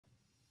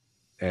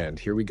and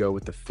here we go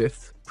with the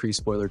 5th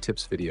pre-spoiler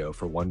tips video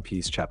for One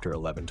Piece Chapter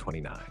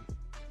 1129.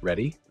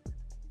 Ready?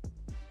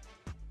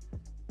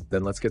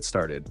 Then let's get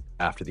started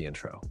after the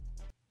intro.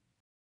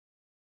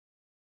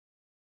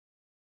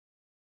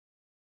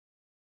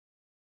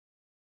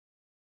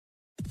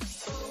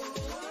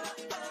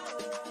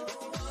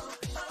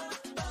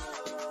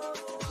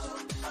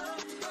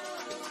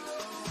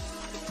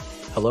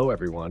 Hello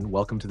everyone,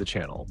 welcome to the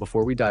channel.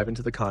 Before we dive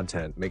into the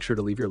content, make sure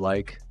to leave your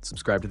like,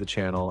 subscribe to the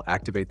channel,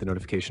 activate the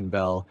notification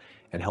bell,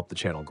 and help the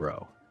channel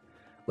grow.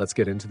 Let's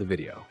get into the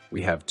video.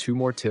 We have 2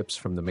 more tips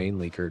from the main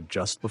leaker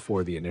just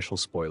before the initial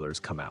spoilers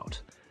come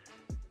out.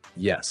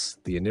 Yes,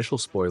 the initial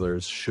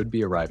spoilers should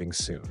be arriving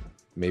soon.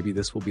 Maybe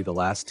this will be the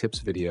last tips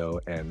video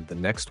and the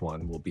next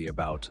one will be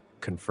about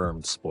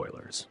confirmed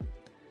spoilers.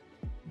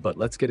 But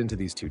let's get into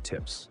these 2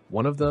 tips.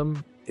 One of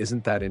them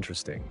isn't that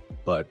interesting,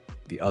 but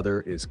the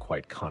other is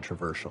quite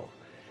controversial.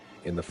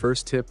 In the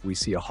first tip, we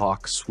see a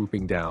hawk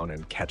swooping down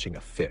and catching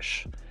a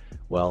fish.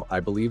 Well, I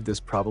believe this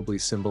probably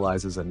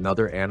symbolizes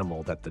another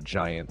animal that the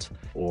giant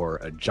or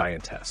a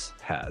giantess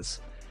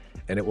has,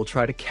 and it will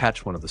try to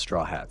catch one of the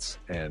Straw Hats,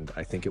 and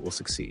I think it will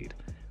succeed.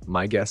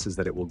 My guess is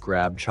that it will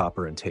grab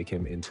Chopper and take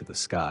him into the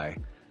sky,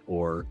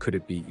 or could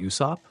it be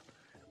Usopp?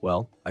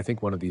 Well, I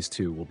think one of these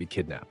 2 will be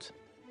kidnapped.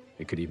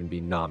 It could even be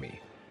Nami.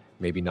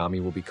 Maybe Nami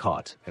will be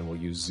caught and will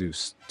use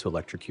Zeus to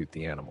electrocute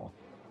the animal.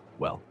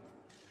 Well,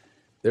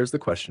 there's the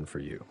question for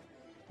you.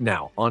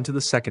 Now, on to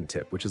the second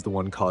tip, which is the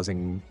one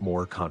causing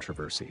more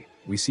controversy.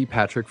 We see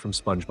Patrick from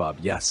SpongeBob,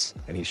 yes,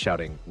 and he's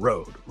shouting,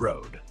 "Road,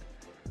 road."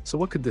 So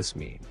what could this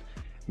mean?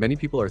 Many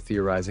people are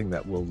theorizing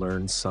that we'll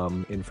learn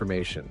some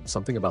information,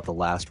 something about the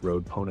last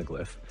road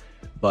Ponegliph,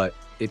 but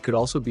it could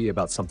also be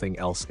about something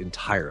else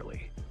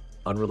entirely,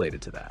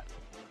 unrelated to that.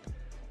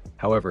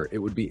 However, it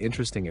would be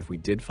interesting if we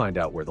did find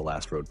out where the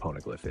last road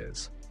Poneglyph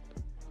is.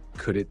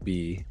 Could it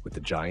be with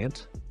the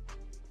giant?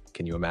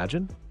 Can you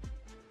imagine?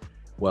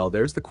 Well,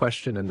 there's the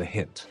question and the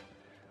hint.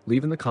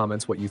 Leave in the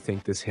comments what you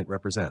think this hint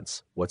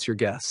represents. What's your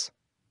guess?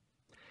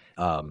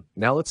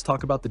 Now let's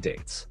talk about the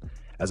dates.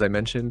 As I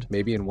mentioned,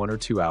 maybe in 1 or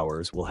 2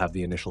 hours, we'll have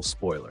the initial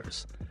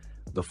spoilers.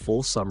 The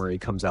full summary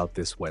comes out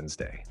this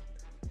Wednesday.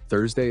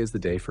 Thursday is the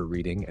day for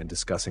reading and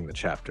discussing the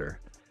chapter,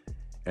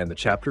 and the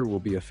chapter will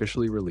be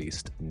officially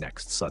released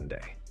next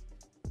Sunday.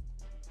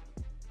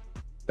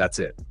 That's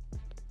it.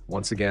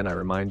 Once again, I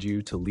remind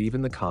you to leave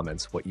in the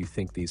comments what you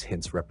think these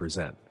hints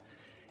represent.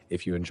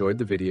 If you enjoyed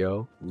the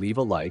video, leave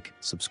a like,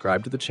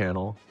 subscribe to the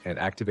channel, and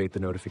activate the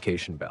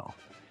notification bell.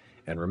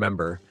 And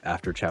remember,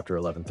 after Chapter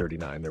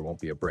 1139, there won't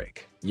be a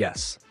break.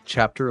 Yes,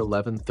 Chapter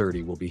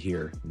 1130 will be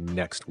here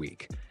next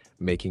week,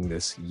 making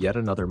this yet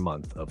another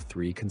month of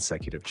 3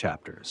 consecutive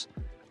chapters.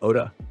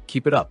 Oda,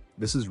 keep it up.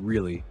 This is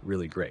really,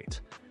 really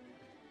great.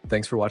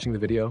 Thanks for watching the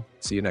video.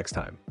 See you next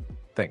time.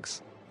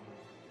 Thanks.